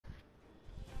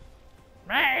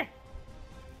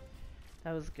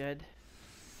That was good.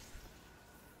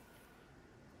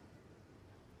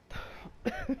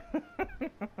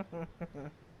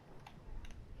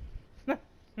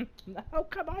 No,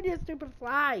 come on, you stupid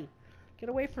fly! Get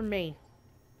away from me.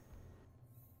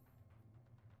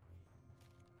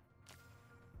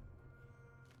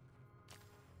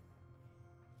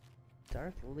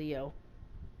 Darth Leo.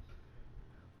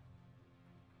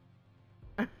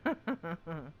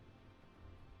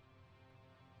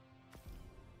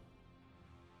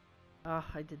 Oh,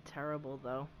 I did terrible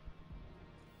though.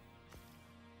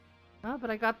 Oh, but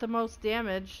I got the most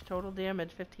damage. Total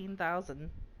damage,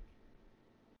 15,000.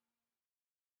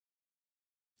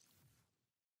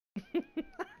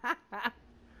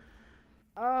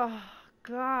 Oh,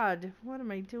 God. What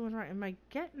am I doing right? Am I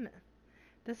getting...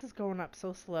 This is going up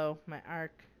so slow. My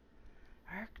arc.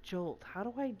 Arc jolt. How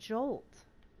do I jolt?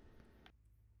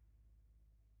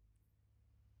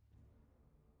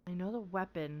 I know the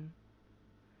weapon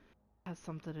has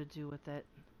something to do with it.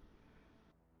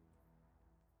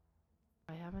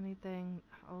 Do I have anything?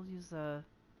 I'll use a...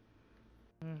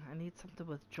 I need something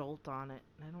with jolt on it.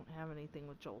 I don't have anything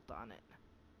with jolt on it.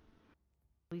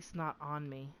 At least not on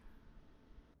me.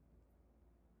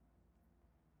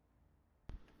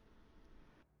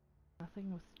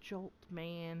 Nothing with jolt,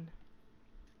 man.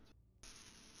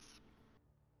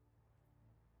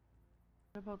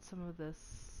 What about some of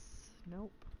this?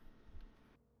 Nope.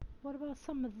 What about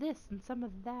some of this and some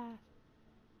of that?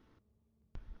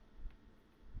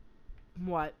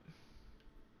 What?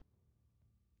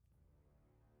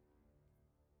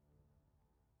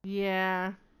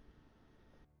 Yeah.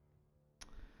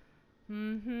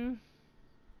 Mm-hmm.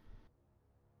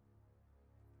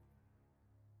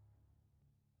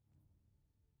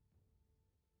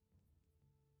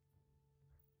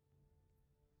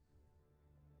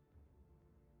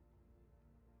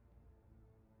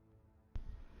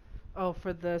 Oh,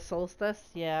 for the solstice?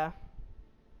 Yeah.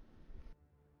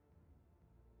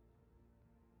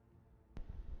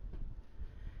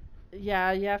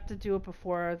 Yeah, you have to do it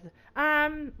before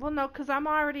well no, 'cause I'm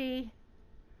already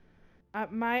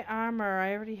my armor,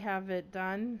 I already have it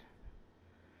done.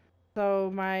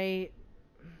 So my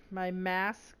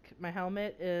mask, my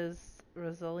helmet is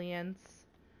resilience.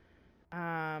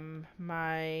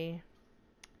 My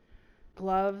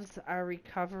gloves are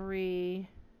recovery.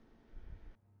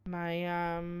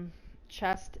 My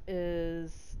chest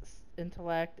is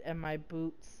intellect, and my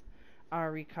boots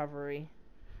are recovery.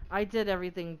 I did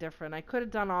everything different. I could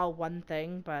have done all one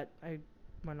thing, but I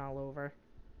went all over.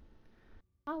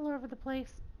 All over the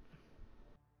place.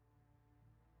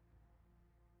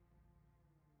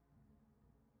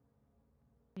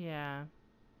 Yeah.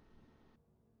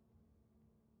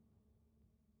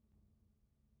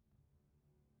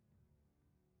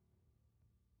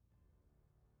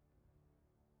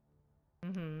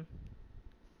 Mhm.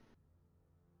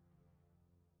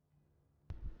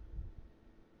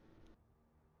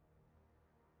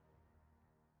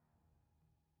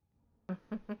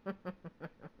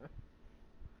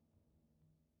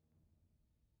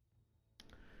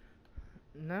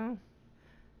 No.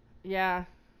 Yeah.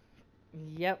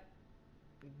 Yep.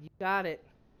 You got it.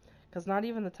 Cause not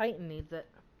even the Titan needs it.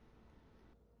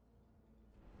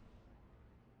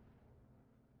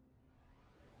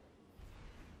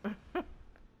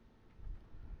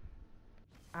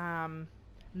 um.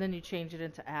 And then you change it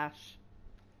into ash.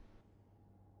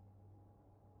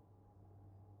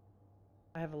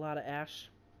 I have a lot of ash.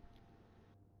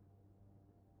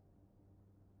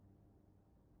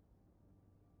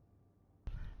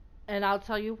 And I'll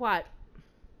tell you what.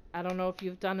 I don't know if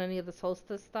you've done any of the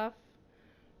solstice stuff.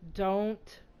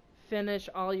 Don't finish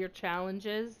all your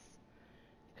challenges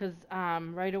cuz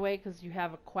right away cuz you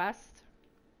have a quest,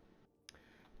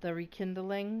 the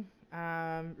rekindling,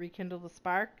 rekindle the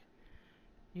spark.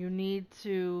 You need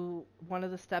to one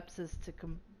of the steps is to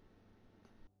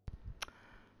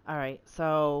all right.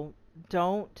 So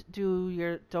don't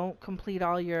complete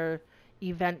all your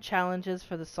event challenges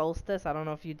for the solstice. I don't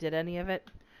know if you did any of it,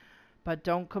 but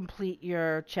don't complete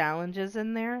your challenges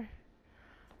in there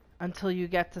until you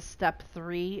get to step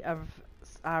 3 of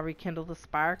rekindle the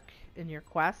spark in your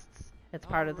quests. It's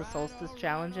part of the solstice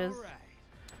challenges.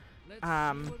 Let's see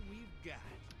Um, what we've got.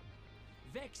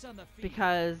 Vex on the field.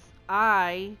 because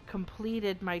I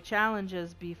completed my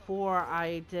challenges before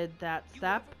I did that You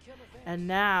step, ever kill a Vex? and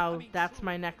now that's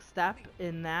my next step.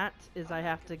 In that is I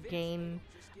have to gain,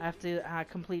 I have to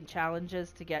complete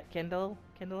challenges to get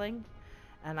kindling,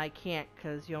 and I can't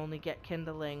because you only get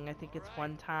kindling. I think it's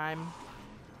one time.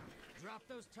 Drop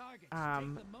those targets.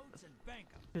 Um, Take the moats and bank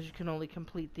 'em. because you can only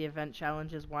complete the event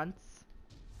challenges once.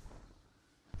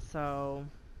 So,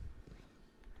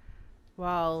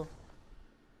 well,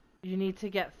 you need to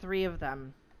get 3 of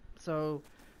them. So,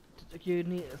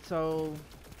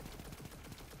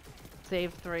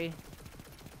 save 3.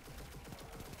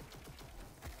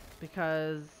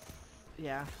 Because,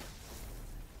 yeah.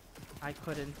 I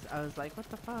couldn't. I was like, what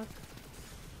the fuck?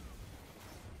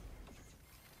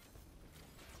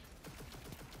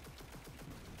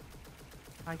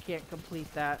 I can't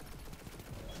complete that.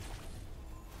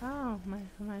 Oh, my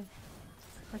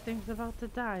thing's about to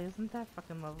die. Isn't that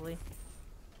fucking lovely?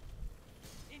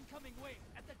 Incoming wave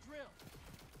at the drill.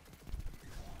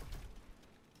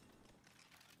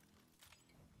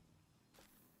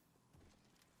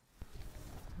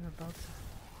 I'm about to...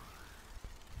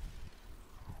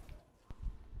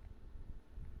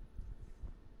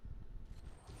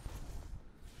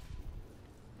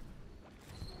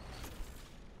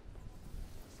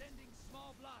 Sending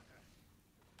small blocker.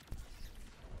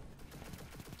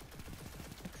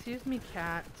 Excuse me,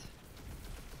 cat.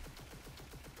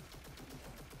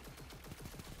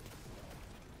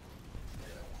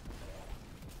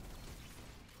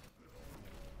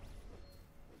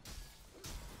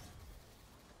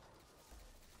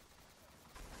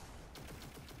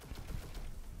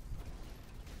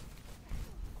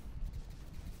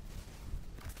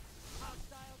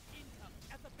 Hostile income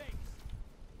at the base.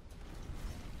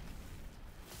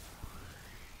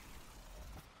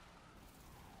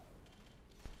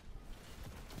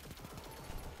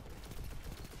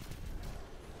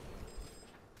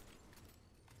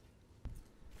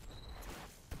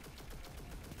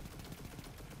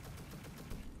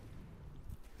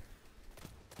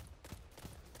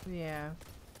 Yeah.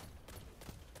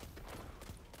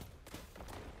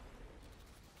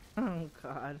 Oh,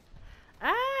 God.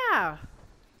 Ah!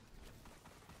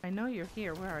 I know you're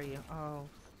here. Where are you? Oh,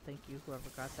 thank you, whoever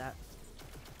got that.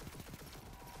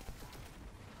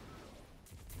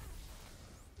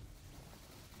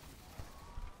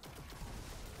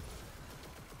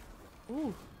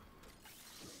 Ooh.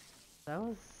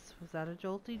 Was that a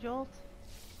jolty jolt?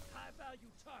 High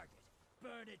value target.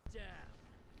 Burn it down.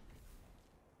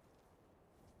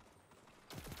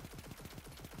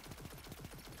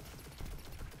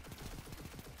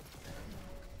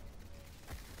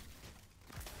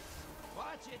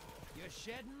 Watch it. You're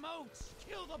shedding moats.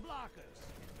 Kill the blockers.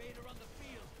 Invader on the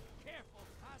field. Careful.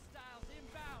 Hostiles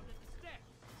inbound at the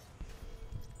steps.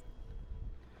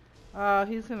 Oh,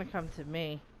 he's gonna come to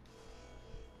me.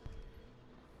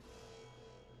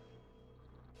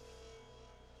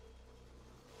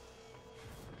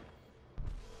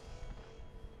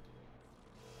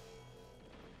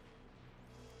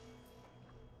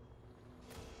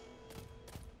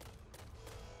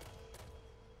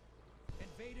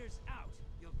 Invaders out.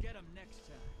 You'll get them next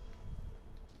time.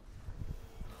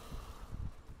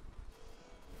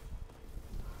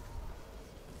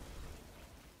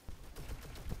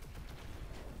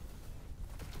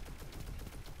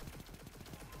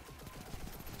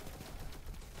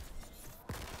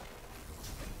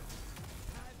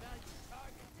 High value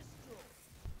target destroyed.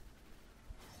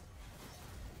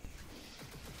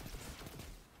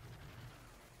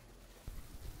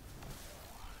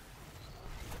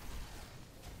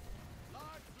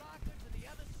 Large blocker to the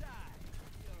other side.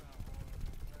 You're a horrible.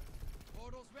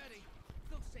 Portal's ready.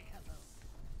 Go say hello.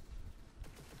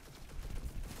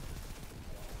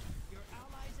 Your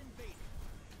allies invaded.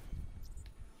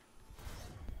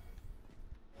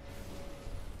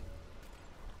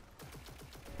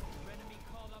 Your enemy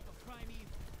called up a prime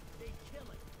evil. They kill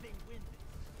it. They win this.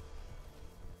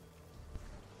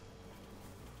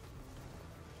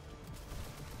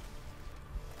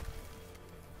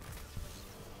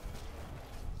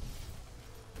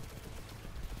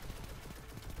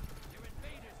 Your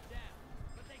invaders down,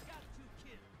 but they got 2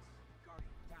 kills.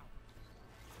 Guardian down.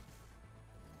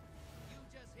 You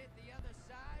just hit the other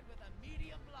side with a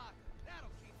medium blocker.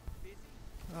 That'll keep them busy.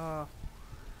 Oh.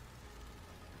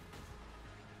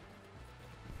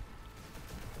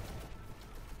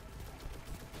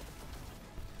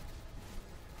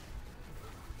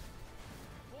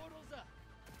 Portal's up.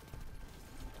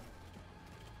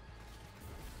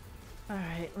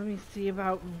 Alright, let me see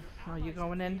about... Are you Allies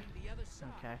going in? invading the other side.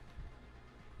 Okay.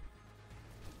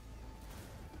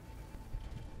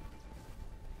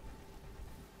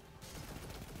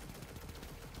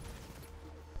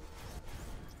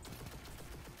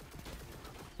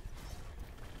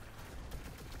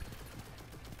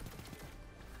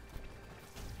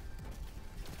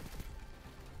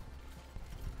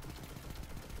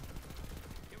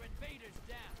 Your invaders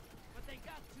down, but they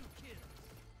got 2 kills.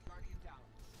 Guardian down.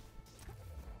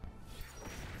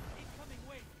 Incoming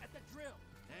wave at the drill.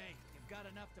 Hey,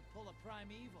 to pull a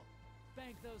primeval.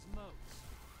 Thank those moats.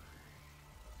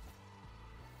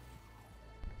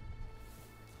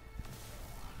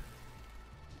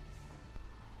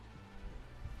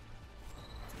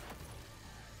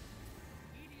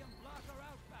 Medium blocker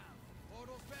outbound.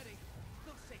 Portal's ready.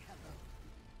 Go say hello.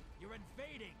 You're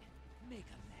invading. Make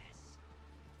a mess.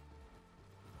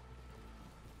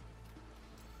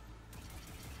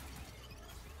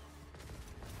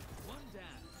 One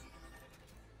down.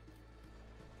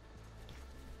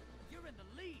 You're in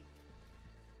the lead.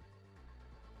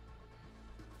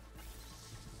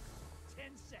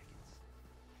 10 seconds.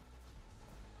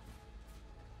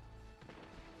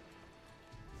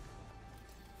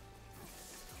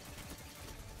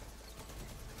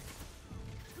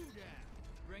 Two down.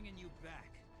 Bringing you back.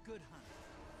 Good hunt.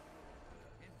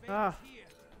 Invaders here.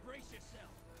 Brace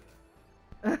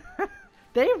yourself.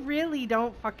 They really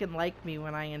don't fucking like me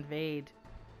when I invade.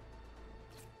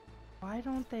 Why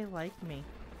don't they like me?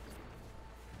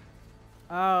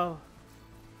 Oh.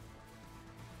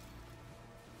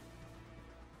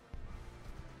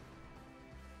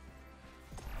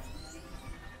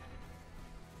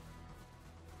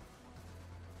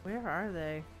 Where are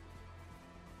they?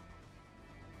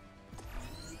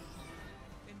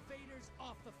 Invaders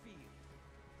off the field.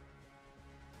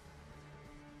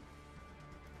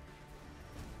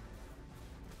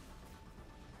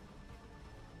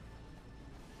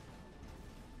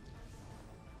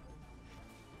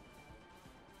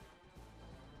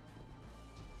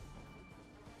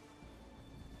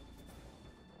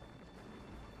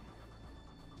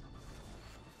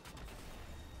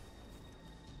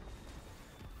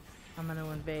 I'm gonna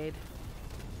invade.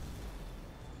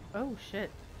 Oh shit.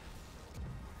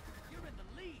 You're in the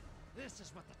lead. This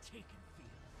is what the Taken feel.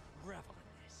 Revel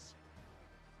in this.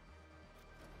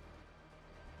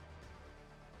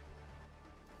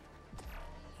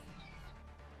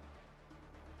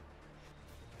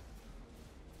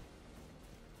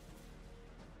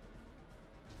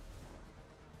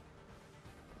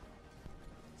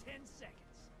 Ten seconds.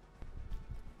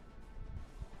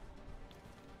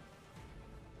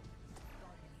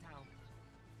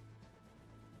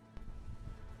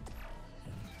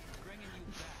 Bringing you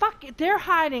back. Fuck it, they're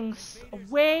hiding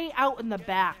way out in the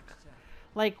back.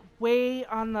 Like way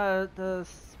on the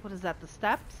what is that, the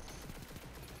steps?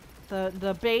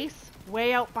 The base,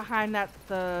 way out behind that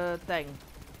the thing.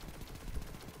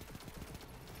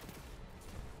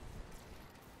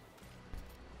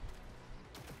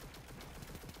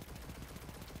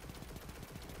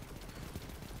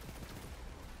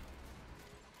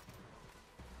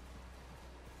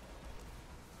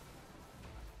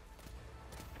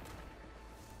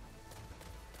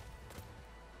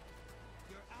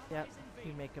 Your Yep, allies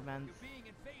you invaded. make amends. You're being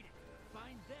invaded.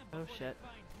 Find them Oh, before shit. they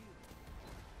find you.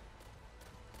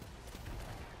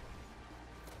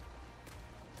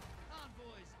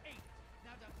 Envoys 8.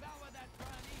 Now devour that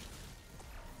primeval.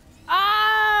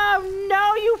 Oh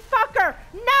no, you fucker!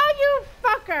 No, you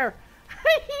fucker!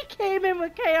 He came in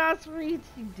with Chaos Reeds,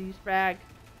 you douchebag.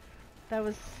 That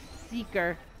was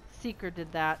Seeker. Seeker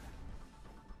did that.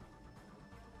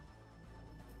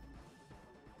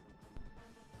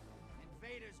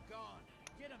 Invaders gone.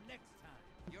 Get them next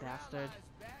time. Your Bastard. allies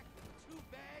back with 2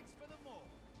 bags for the mole.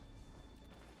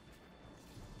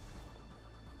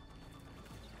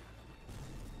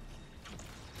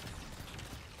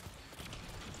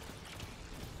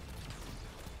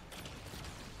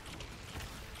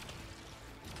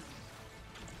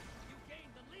 You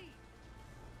gained the lead.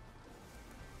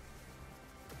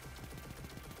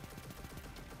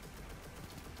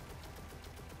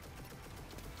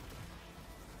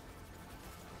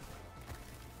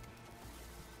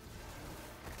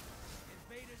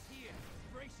 Invaders here.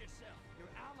 Brace yourself. Your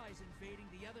allies invading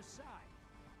the other side.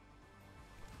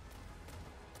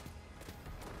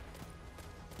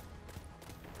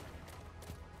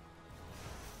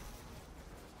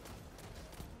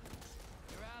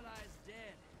 Your allies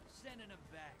dead. Sending them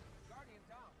back. Guardian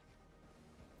down.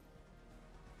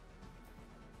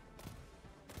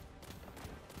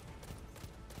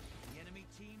 The enemy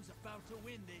team's about to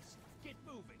win this. Get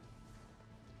moving.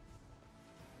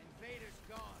 Invaders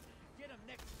gone. Get them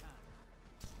next time.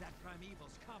 That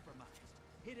primeval's compromised.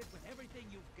 Hit it with everything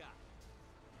you've got.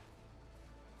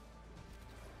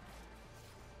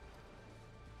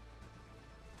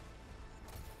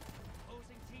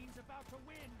 Opposing team's about to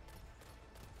win.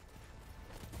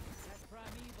 That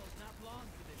primeval's not long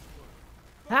for this world.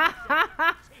 Ha ha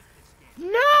ha! Take this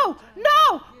game. No!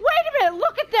 No! Wait a minute!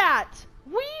 Look at that!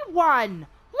 We won!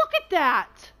 Look at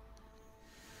that!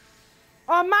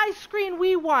 On my screen,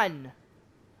 we won!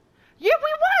 Yeah,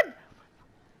 we won!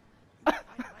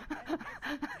 Get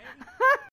some